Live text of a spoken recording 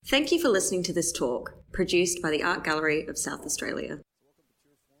Thank you for listening to this talk, produced by the Art Gallery of South Australia. Welcome to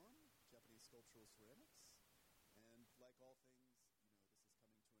Pure Form, Japanese Sculptural Ceramics. And like all things, this is coming to an end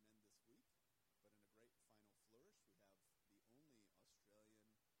this week.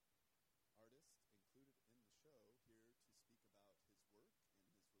 But in a great final flourish, we have the only Australian artist included in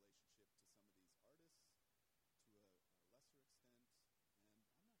the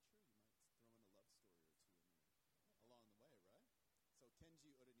show here to speak about his work and his relationship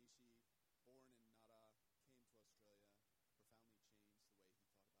to some of these artists to a lesser extent. And I'm not sure, you might throw in a love story or two in there along the way, right? So Kenji Uranishi, born in Nara, came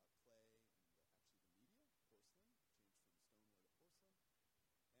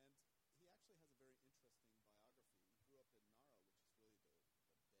to Australia, profoundly changed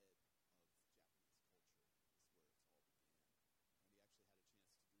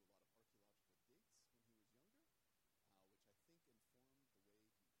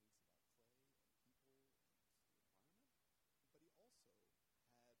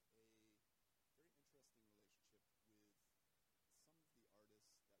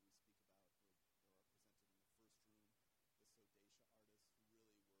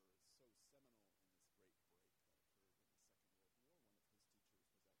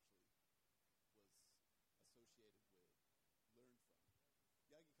the way he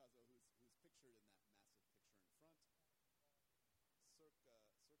thought about clay and actually the media, porcelain, changed from stoneware to porcelain. And he actually has a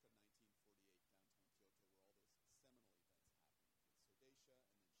very interesting biography. He grew up in Nara, which is really the bed of Japanese culture, is where it's all began. And he actually had a chance to do a lot of archaeological digs when he was younger, which I think informed the way he thinks about clay and people and the environment. But he also had a very interesting relationship with some of the artists that we speak about or are presented in the first room, the Sodeisha artists who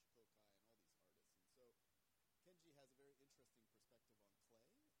really were so seminal in this great break that occurred in the Second World War. One of his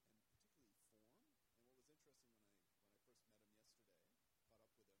teachers was associated with, learned from Yagi Kazuo, who's pictured in that massive picture in front, circa 1948, downtown Kyoto, where all those seminal events happened with Sodeisha and then Shikokai and all these artists. And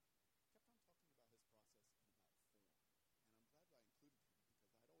so Kenji has a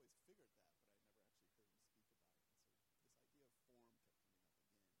very interesting perspective on clay and particularly form.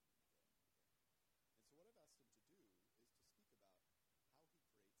 And what was interesting when I first met him yesterday, caught up with him, he kept on talking about his process and about form. And I'm glad that I included him because I had always figured that, but I never actually heard him speak about it. And so this idea of form kept coming up again and again and again.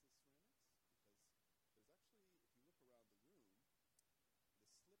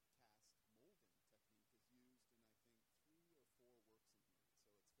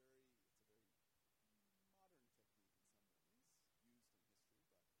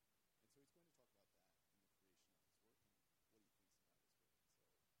 so what I've asked him to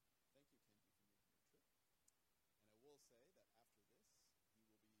do is to speak about how he creates his ceramics, because there's actually, if you look around the room, the slip cast molding technique is used in, I think, 3 or 4 works in here. So it's a very modern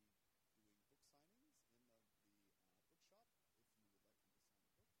technique in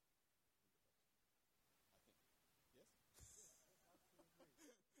some ways, used in history, and so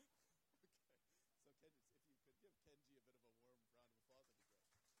he's going to talk about that in the creation of his work and what he thinks about his work.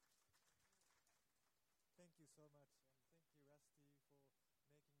 So thank you, Kenji, for making the trip. And I will say that after this, he will be doing book signings in the bookshop. If you would like him to sign a book, leave it up to you. I think. Yes? Absolutely. Okay. So Kenji, if you could give Kenji a bit of a warm round of applause, that'd be great. Thank you so much, and thank you, Rusty,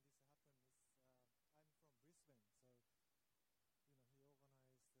 for making this happen. I'm from Brisbane, so he organized the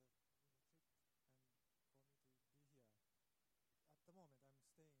trip, and for me to be here. At the moment, I'm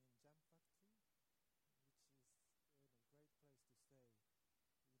staying in Jam Factory, which is a great place to stay.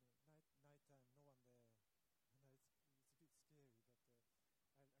 Nighttime, no one there.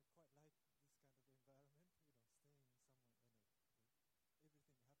 I know it's a bit scary, but I quite like this kind of environment. Staying somewhere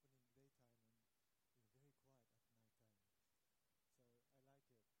everything happening daytime and very quiet at nighttime. So I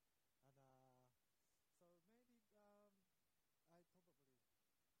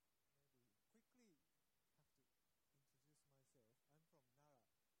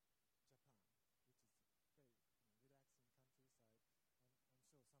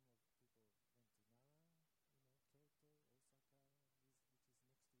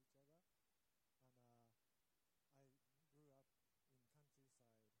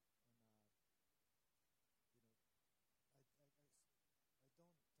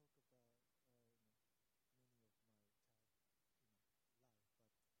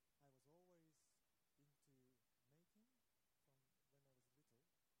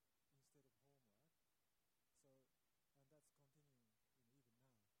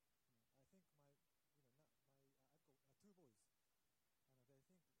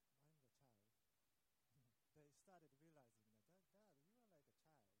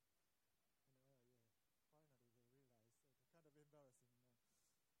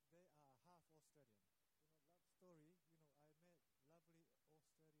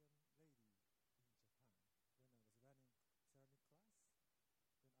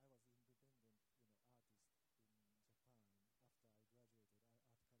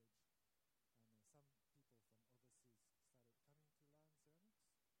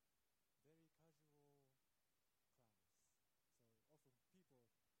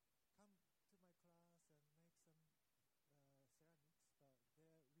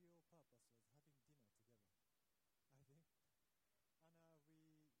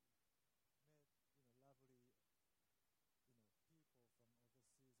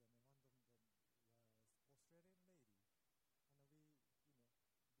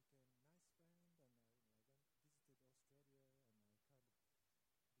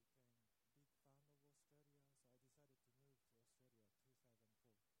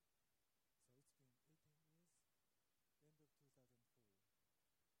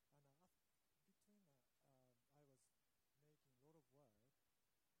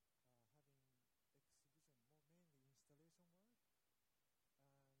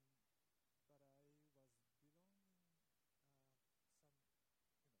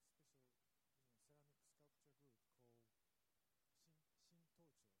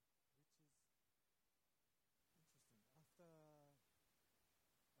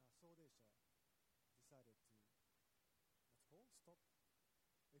stop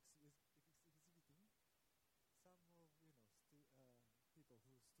exhibiting, some of people who still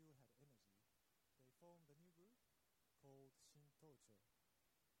had energy, they formed a new group called Shintocho,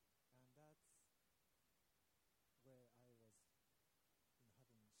 and that's where I was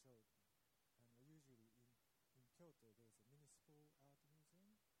having show. And usually in Kyoto, there's a municipal art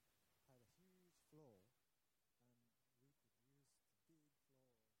museum, had a huge floor, and we could use the big floor,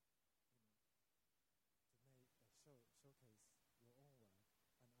 to make a showcase your own work.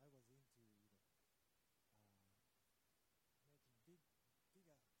 And I was into making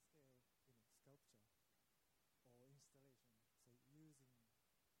bigger scale sculpture or installation. So using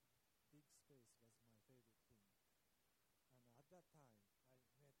big space was my favorite thing. And at that time,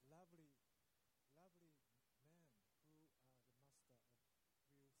 I met lovely man who are the master of wheel throwing, Mr.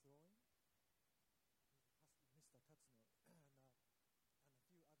 Katsuno, and a few other people formerly from South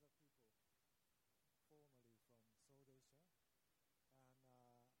Asia. And I was, I felt kind of intimidated by those people,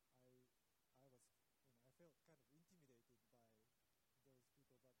 but he was very, very nice and gave me, nice advice, or just having nice conversation with him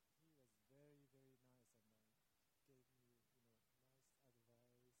made me, okay, I can keep going.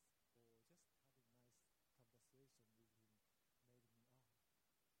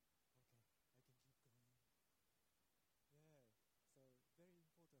 Yeah, so very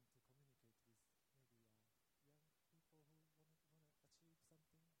important to communicate with maybe young people who want to achieve something.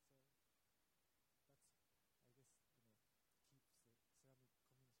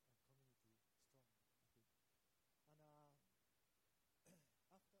 So that's, I guess, keeps the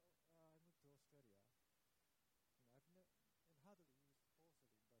ceramic community strong, I think. And after I moved to Australia, I've hardly used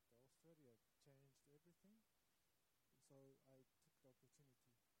porcelain, but Australia changed everything. So I took the opportunity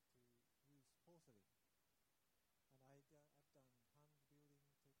to use porcelain. And I've done hand building technique,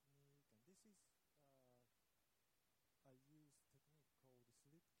 and this is I use technique called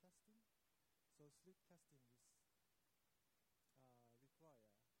slip casting. So slip casting is require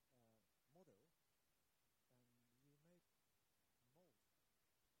model, and you make mold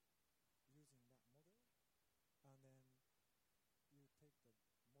using that model, and then you take the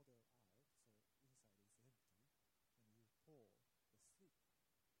model out, so inside is empty, and you pour the slip into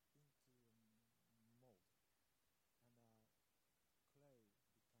mold, and clay becomes, same shape as a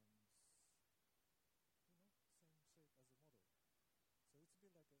model. So it's a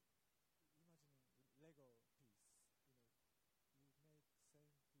bit like imagining Lego piece. You make same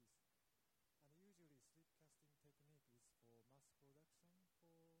piece. And usually slip casting technique is for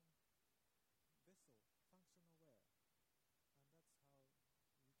mass production for vessel, functional wear.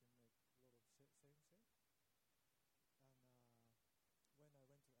 And that's how you can make a lot of same shape. And when I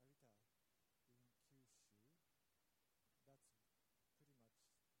went to Arita in Kyushu, that's pretty much the main technique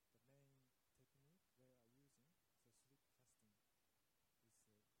they are using. So slip casting is the same mass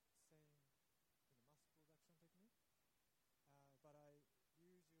production technique. But I'm always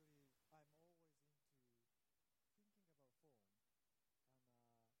into thinking about form, and I always fascinated by repetitive form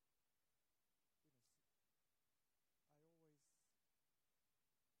as well.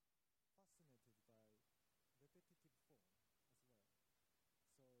 So making one piece and then put together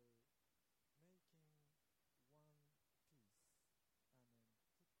somehow was the kind of the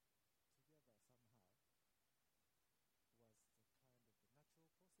natural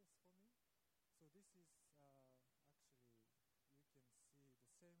process for me. So this is actually, you can see the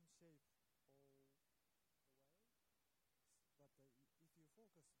same shape all the way, but if you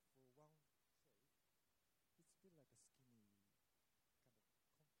focus for one shape, it's a bit like a skinny, kind of complicated fork,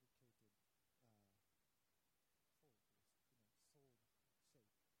 sword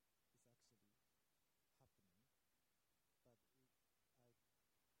shape is actually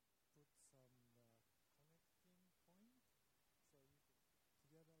happening. But I put some connecting point,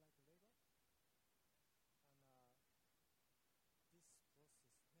 so you can together like a Lego.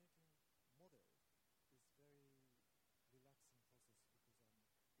 And this process, making model, is very relaxing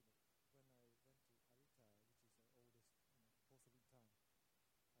process, because when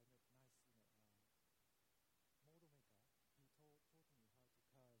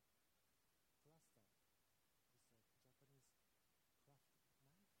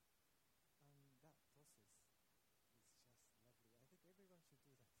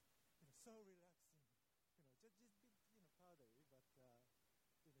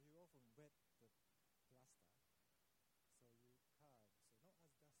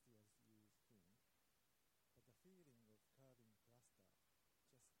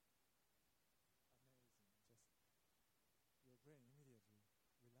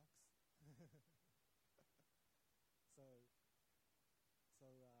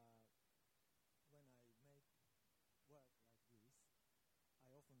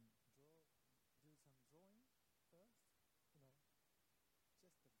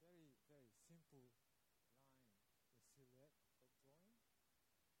simple line, the silhouette of drawing,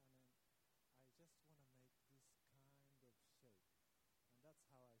 and then I just want to make this kind of shape, and that's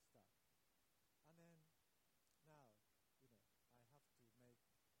how I start. And then now, I have to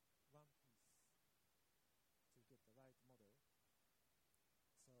make one piece to get the right model.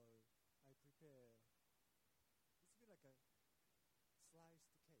 So I prepare. It's a bit like a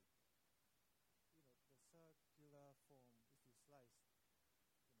sliced cake. The circular form. If you slice, 8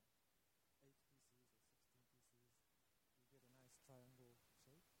 pieces or 16 pieces, you get a nice triangle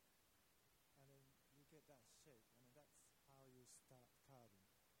shape, and then you get that shape, and then that's how you start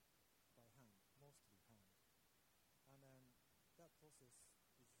carving by hand, mostly hand. And then that process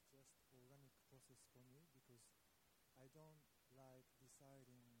is just organic process for me because I don't like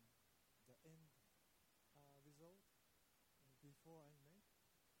deciding the end result before I make.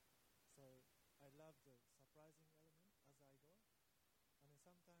 So I love the surprising element as I go, and then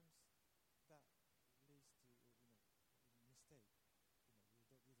sometimes that leads to mistake.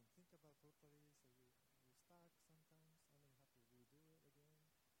 You don't think about properly, so you stuck sometimes, and then you have to redo it again.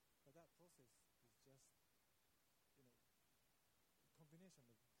 But that process is just a combination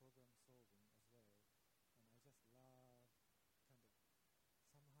of problem solving as well, and I just love kind of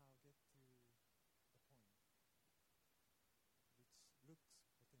somehow get to the point which looks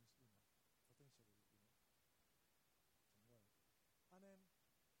potentially can work. And then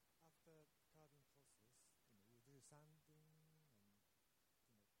after carving process, you do sanding and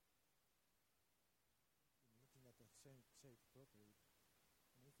looking at the shape properly.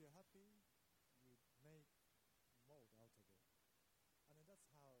 And if you're happy, you make mold out of it. And then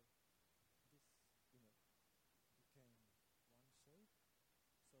that's how this became one shape.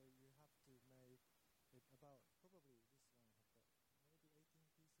 So you have to make it about, probably this one have got maybe 18 pieces, I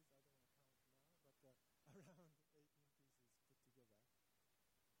don't want to count now, but around 18 pieces put together.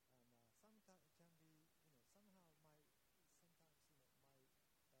 And sometimes it can be, somehow sometimes my mold can be off, so it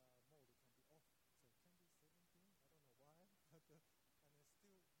can be 17, I don't know why, but and then still,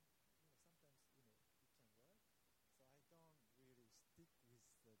 sometimes, it can work. So I don't really stick with the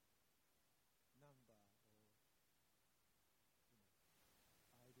number or,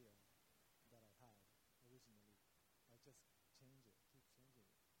 idea that I had originally. I just keep changing it.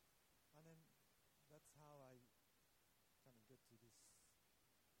 And then that's how I kind of get to this point.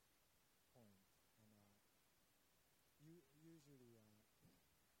 And usually,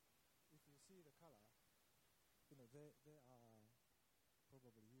 if you see the color, they are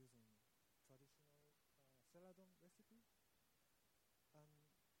probably using traditional celadon recipe, and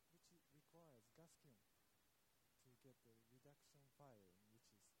which requires gas kiln to get the reduction firing, which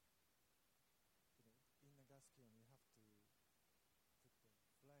is, in the gas kiln you have to put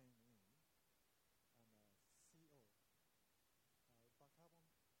the flame in, and CO, carbon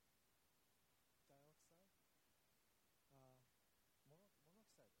dioxide,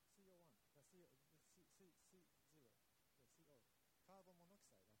 monoxide, CO1, C0, the CO, carbon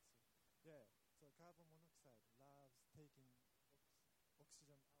monoxide actually. Yeah, so carbon monoxide loves taking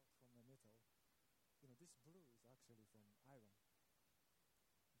oxygen out from the metal. This blue is actually from iron.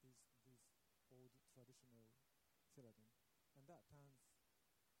 These old traditional celadon, and that turns,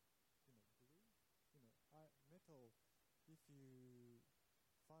 blue. Metal, if you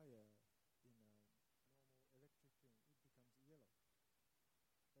fire in a normal electric kiln, it becomes yellow.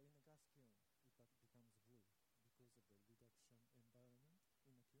 But in a gas kiln, it becomes blue because of the reduction environment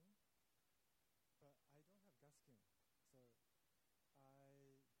in the kiln. But I don't have gas kiln, so I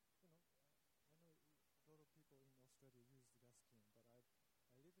know a lot of people in Australia use the gas kiln, but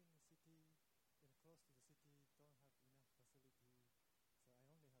I live in a city, close to the city, don't have enough facility, so I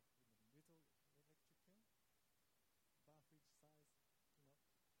only have little electric kiln, bar fridge size,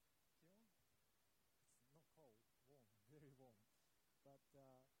 kiln. It's not cold, warm, very warm. But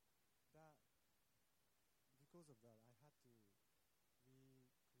that because of that, I had to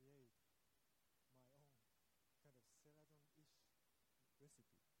recreate my own kind of celadon-ish recipe. So base is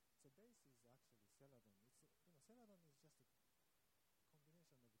actually celadon. It's celadon is just a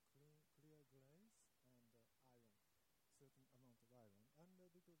combination of clear glaze and iron, certain amount of iron, and a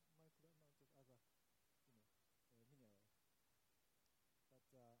little micro amount of other, mineral.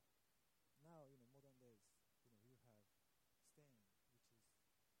 But now, modern days, you have stain, which is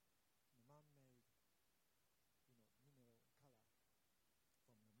man-made, mineral color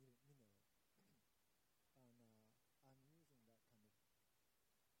from the mineral, and I'm using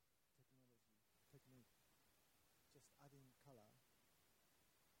that kind of technique, just adding color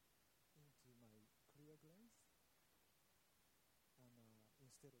into my clear glaze, and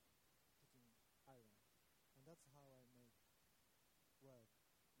instead of putting iron, and that's how I make work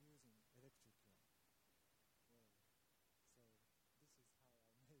using electric kiln.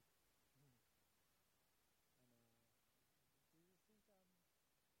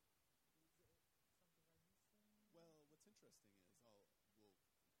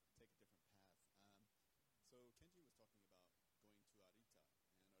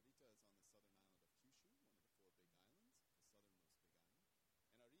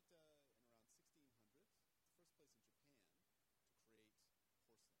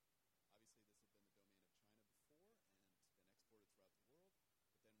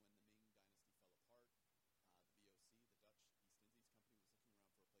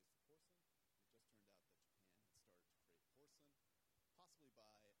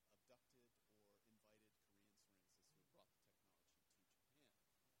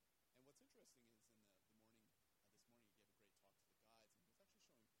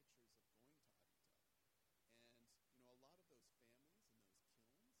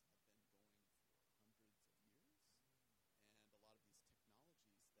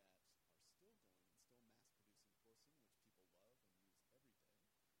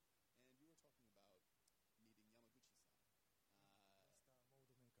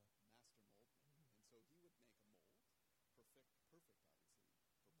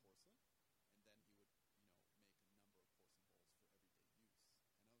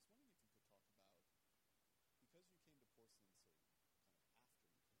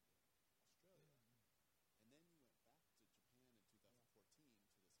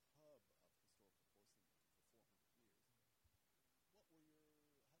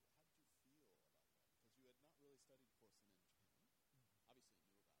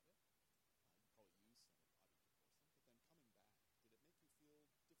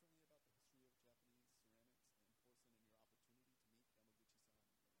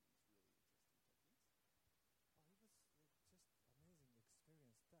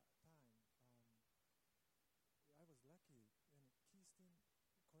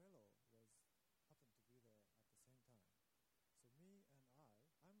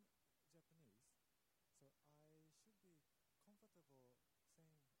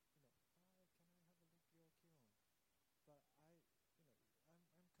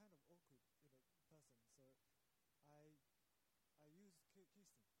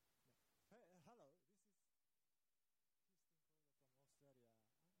 Kirsten. Hey, hello, this is Kirsten Kohler from Australia. I'm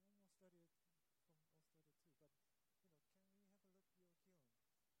Australia from Australia too, but can we have a look at your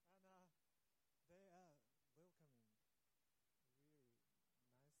kiln? And they are welcoming really nicely. So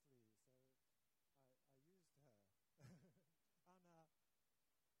I used her, and learn, and then we actually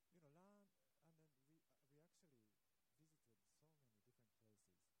visited so many different places,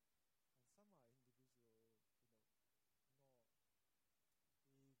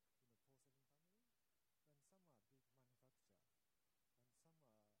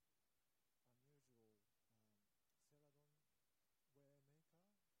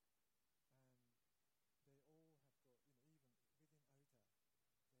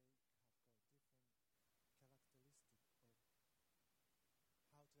 and some are individual,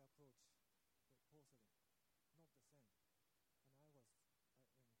 not big, porcelain family, and some are big manufacturer, and some are unusual celadon ware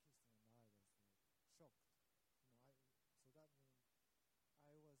maker, and they all have got, even within Arita, they have got different characteristic of how to approach the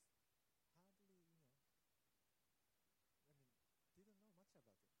porcelain, not the same. And Kirsten and I was shocked, so that means I was hardly, didn't know much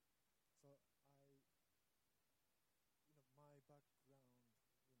about it. So my background,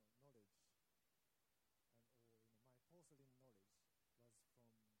 knowledge, and my porcelain knowledge was from just using Australian porcelain clay and see how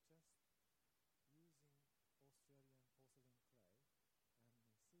this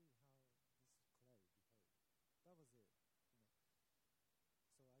clay behaves. That was it, So I could keep making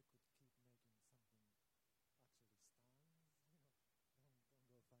something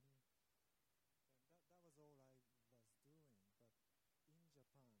actually stands, don't go funny. And that was all I was doing. But in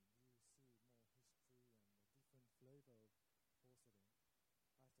Japan, you see more history and a different flavor of porcelain.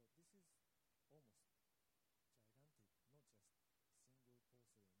 I thought this is almost gigantic, not just single porcelain.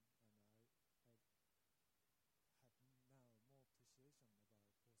 And I have now more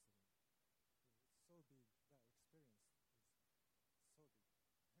appreciation about porcelain. It's so big, that experience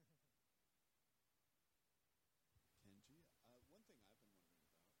is so big. Kenji, one thing I've been wondering about while you're sitting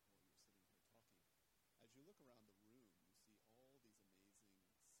here talking, as you look around the room, you see all these amazing celadons,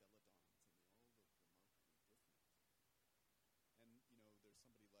 and they all look remarkably different. And, there's somebody like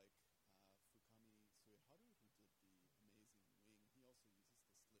Fukami Sueharu, who did the amazing wing. He also uses the slip cast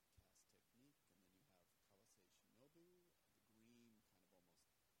technique. And then you have Kawase Shinobu, the green, kind of almost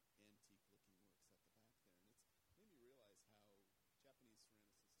antique-looking works at the back there. And it's made me realize how Japanese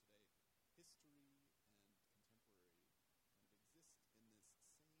ceramicists today, history and contemporary, kind of exist in this same bubble happening at the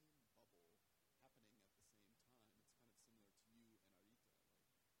same time.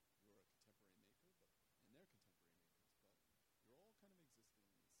 It's kind of similar to you and Arita. Like, you're a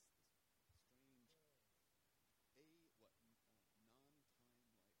contemporary maker, and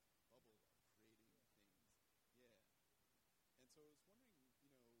they're contemporary makers, but you're all kind of existing in this strange, non-time-like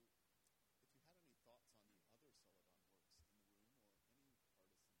bubble of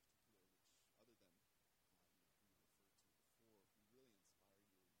creating things. Yeah. And so I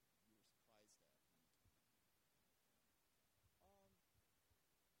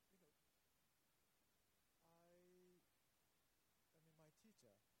was wondering, if you had any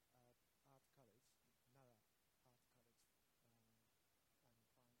thoughts on the other celadon works in the room, or any artists in particular, which, other than who you referred to before, who really inspired you, you were surprised at when you took them? My teacher at art college, Nara Art College, and fine art, often said,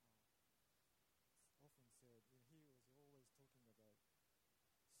 he was always talking about Sodeisha,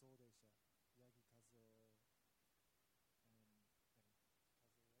 Yagi Kazuo,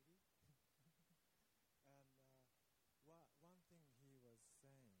 and Kazuo Yagi. And one thing he was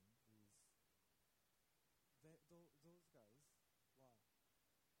saying is those guys were great sculptor,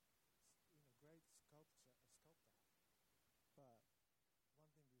 but one thing you should know is they can make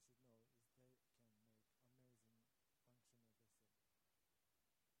amazing functional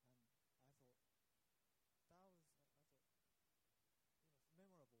vessel. And I thought memorable thing. I thought they just love doing that, so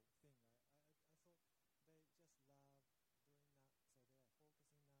they are focusing that, I thought. But actually they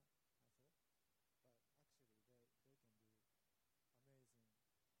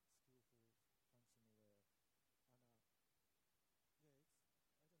do amazing,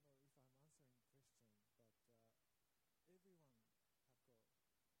 skillful,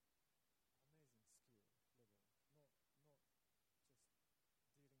 functional wear. And I don't know if I'm answering question, but everyone have got amazing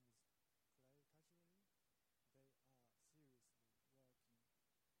skill level. Not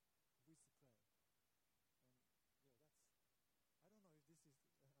just dealing with clay casually. They are seriously working with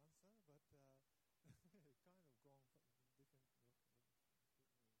clay. And that's.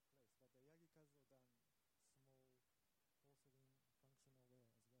 I don't know if this is the answer, but kind of gone different place. But the Yagi Kazuo done small porcelain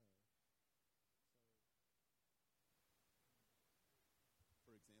functional wear as well. So, for example, you can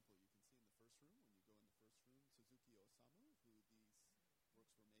see in the first room, when you go in the first room, Suzuki Osamu, who these works were made by.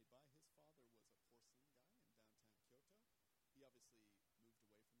 His father was a porcelain guy in downtown Kyoto. He obviously moved away from that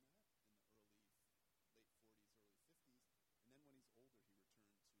in the late 40s, early 50s. And then when he's older, he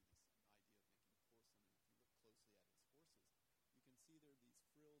returned to this idea of making porcelain. And if you look closely at his horses, you can see there are these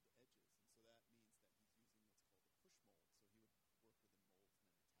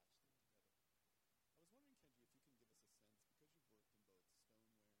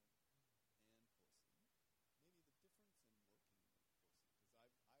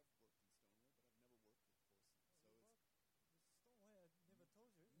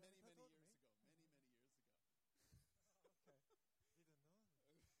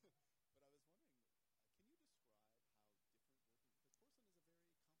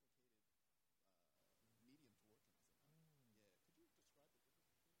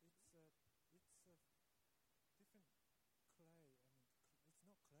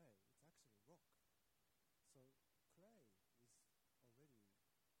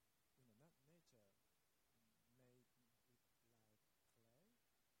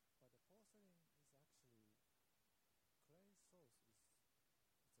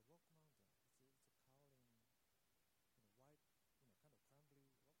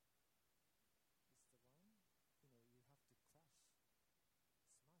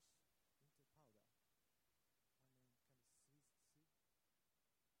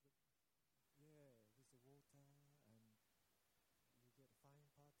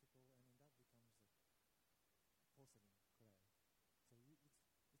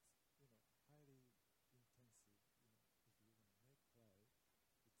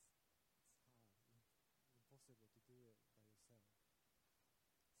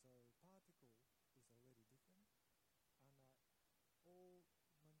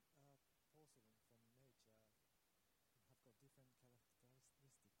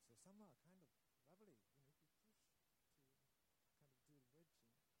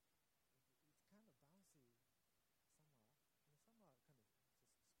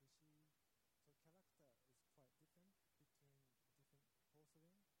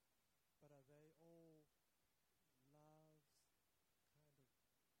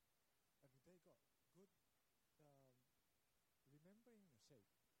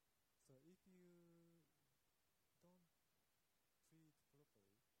if you don't treat properly, they just kind of wants to go back to what it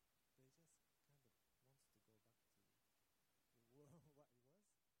was, and a crack. And rating of cracking is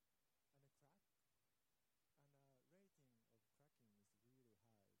really high. It's not as bonded, as other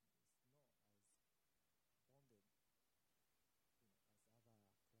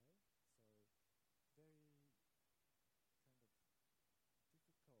clay. So very kind of difficult clay to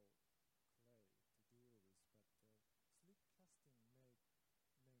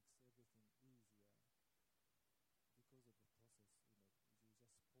deal with. But slip casting makes everything easier because of the process. You just pour the liquid and then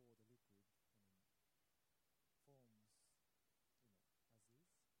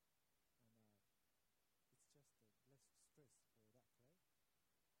forms, as is,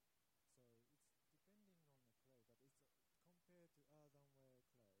 and it's just less stress for that clay. So it's depending on the clay, but it's compared to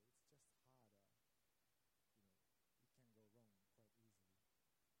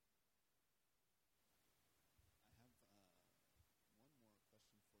earthenware clay, it's just harder.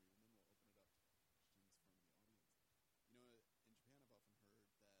 It can go wrong quite easily. I have one more question for you, and then we'll open it up to questions from the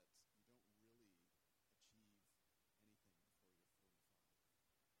audience.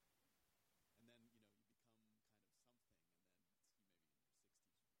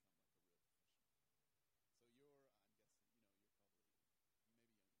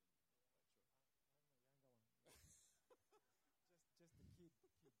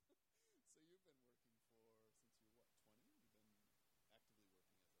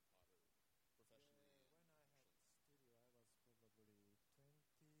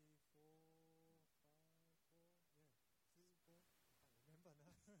 In Japan,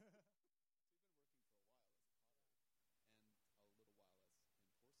 I've often heard that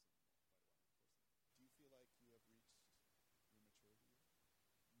you don't really achieve anything before you're 45.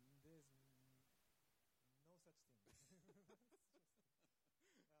 And then, you become kind of something, and then you maybe in your 60s you become like a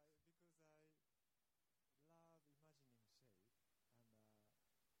real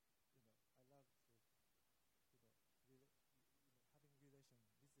professional. So I'm guessing, you're probably, you may be younger than me, I'm not quite sure. I'm a younger one. just a kid. So you've been working since you were 20? You've been actively working as a potter professionally? Yeah, when I had studio, I was probably 24, 5, 4, 3, 4. I can't remember now. So you've been working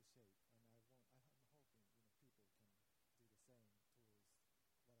for a while as a potter, and a little while in porcelain, quite a while in porcelain. Do you feel like you have reached your maturity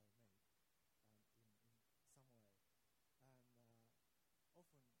yet? There's no such thing. Because I love imagining shape, and I love having relation with the shape, and I'm hoping people can do the same towards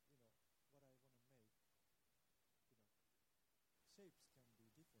what I make, in some way, and often what I want to make, shapes can be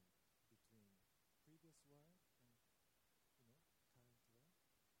different between previous work and current work,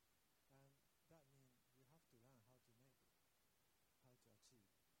 and that means you have to learn how to make it,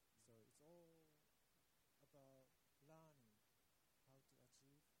 how to achieve. So it's all about learning how to achieve to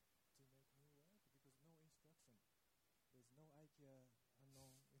make new work, because no instruction. There's no IKEA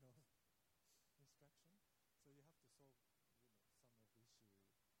unknown, instruction. So you have to solve, some of the issue.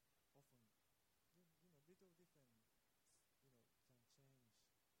 Often, little different, can change the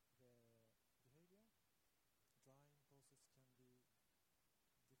behavior. Drying process can be different, and in firing,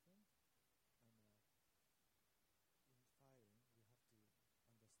 you have to understand how they,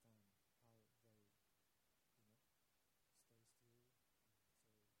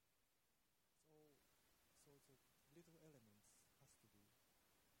 stay still. So it's all sorts of little elements has to be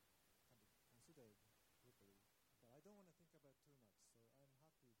kind of considered properly. But I don't want to think about too much, so I'm happy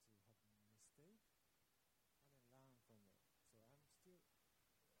to have a mistake and then learn from it.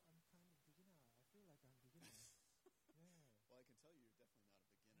 So I'm kind of beginner. I feel like I'm beginner. Yeah. Well, I can tell you're definitely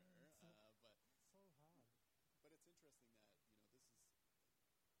not a beginner, but so hard. But it's interesting that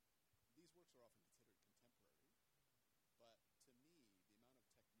these works are often considered contemporary. But to me, the amount of technique and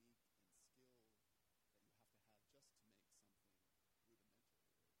skill that you have to have just to make something rudimentary or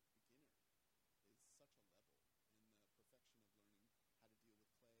beginner is such a level in the perfection of learning how to deal with clay, how to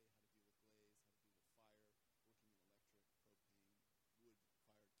deal with glaze, how to deal with fire, working in electric, propane, wood-fired kiln, all these different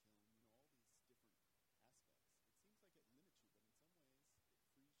aspects. It seems like it limits you, but in some ways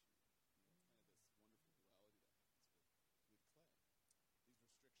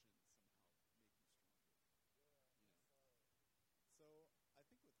it frees you. It's kind of this wonderful duality that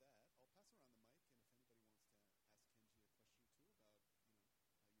happens with clay. These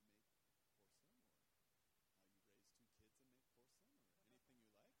restrictions somehow make you stronger.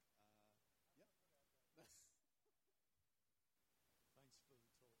 So I think with that, I'll pass around the mic, and if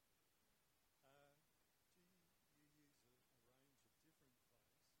anybody wants to ask Kenji a question or two about, how you make porcelain, or how you raise 2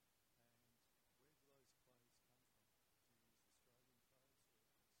 kids and make porcelain, or anything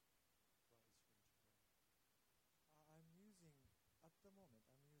you like, yeah. Thanks for the talk. Do you use a range of different clays, and where do those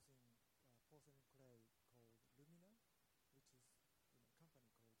clays come from? Do you use Australian clays or clays from Japan? At the moment, I'm using porcelain clay called Lumina, which is a company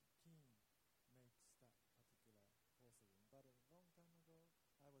called Keen makes that particular porcelain. But a long time ago,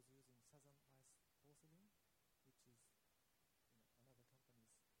 I was using Southern Ice porcelain, which is another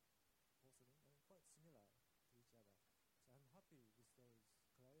company's porcelain, and quite similar to each other. So I'm happy with those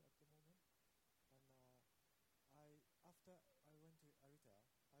clay at the moment. And after I went to Arita,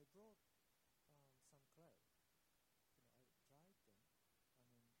 I brought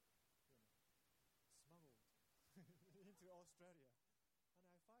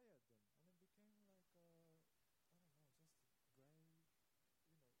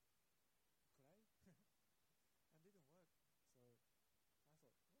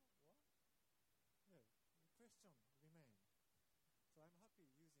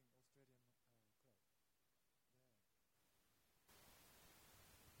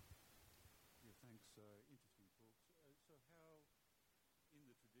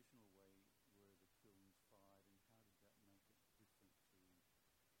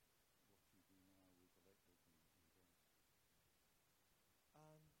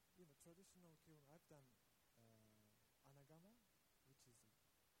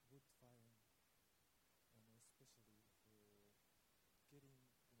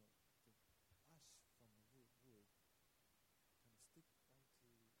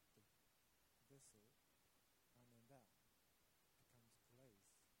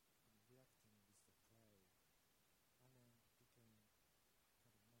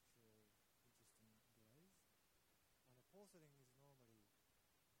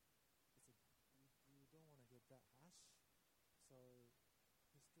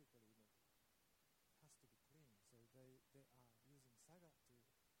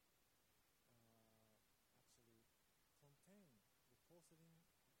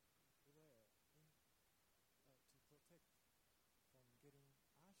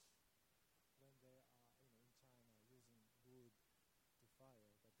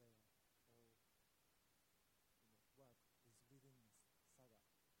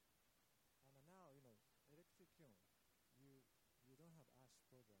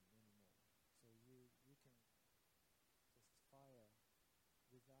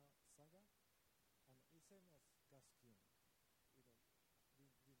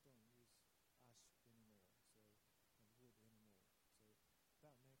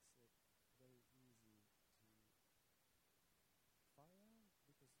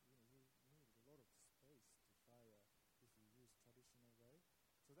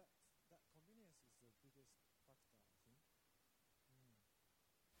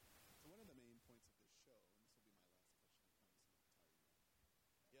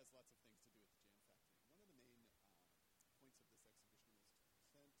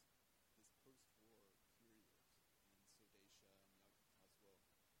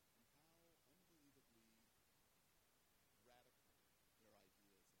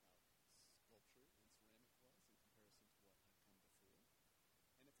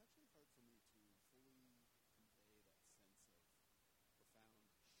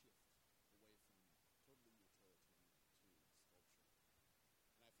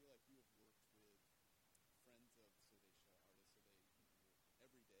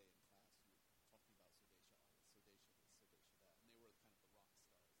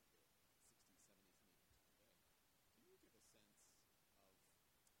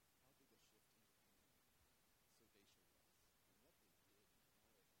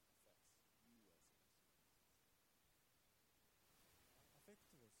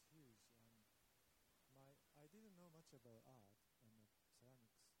know much about art and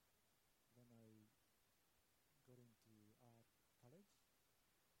ceramics when I got into art college,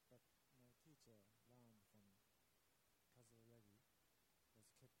 but my teacher learned from Kazuo Yagi was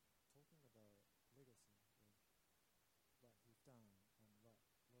kept talking about legacy of what he's done and what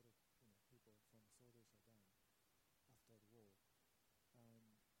a lot of people from South Asia done after the war.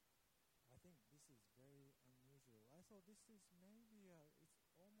 And I think this is very unusual. I thought this is maybe it's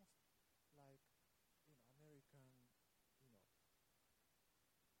almost like American, maybe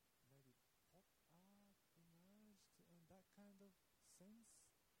pop art emerged in that kind of sense.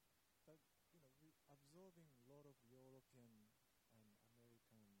 But we absorbing a lot of European and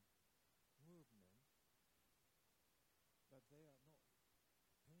American movement, but they are not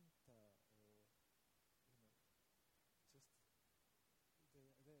painter or just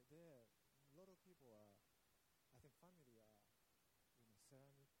they a lot of people are, I think, family are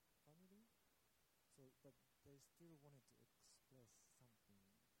ceramic family. So, but they still wanted to express something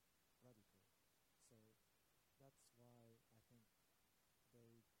radical. So that's why I think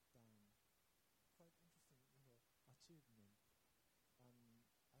they done quite interesting, achievement. And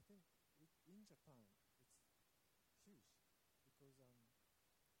I think in Japan it's huge because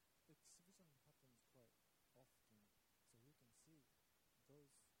exhibition happens quite often, so you can see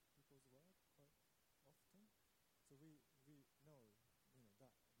those people's work quite often. So we know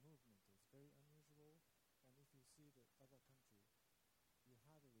that movement is very unusual, and if you see the other country, you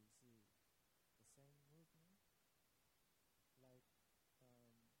hardly see the same movement like South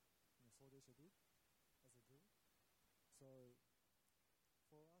Asia did as a group. So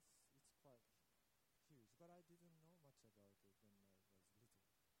for us, it's quite huge, but I didn't know much about it when I was little.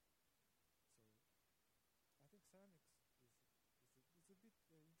 So I think ceramics is a bit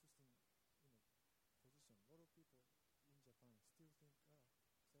interesting, position. A lot of people in Japan still think, ceramics,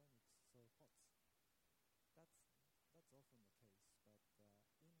 so pots. That's that's often the case,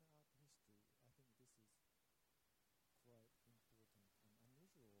 but in art history, I think this is quite important and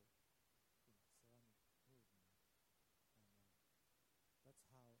unusual, ceramic movement, and that's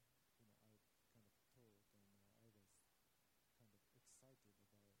how I kind of taught, and I was kind of excited about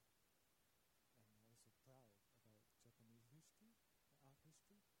and also proud about Japanese history, art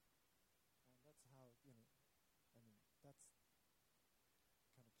history, and that's how that's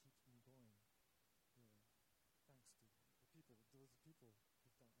kind of keeps me going. Thanks to those people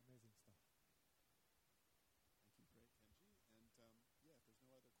who've done amazing stuff. Thank you. Great, Kenji. And yeah, if there's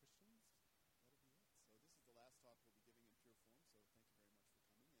no other questions, that'll be it. So this is the last talk we'll be giving in pure form, so thank you very much for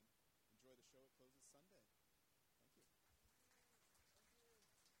coming, and enjoy the show. It closes Sunday.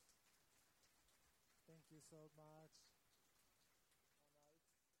 Thank you. Thank you so much.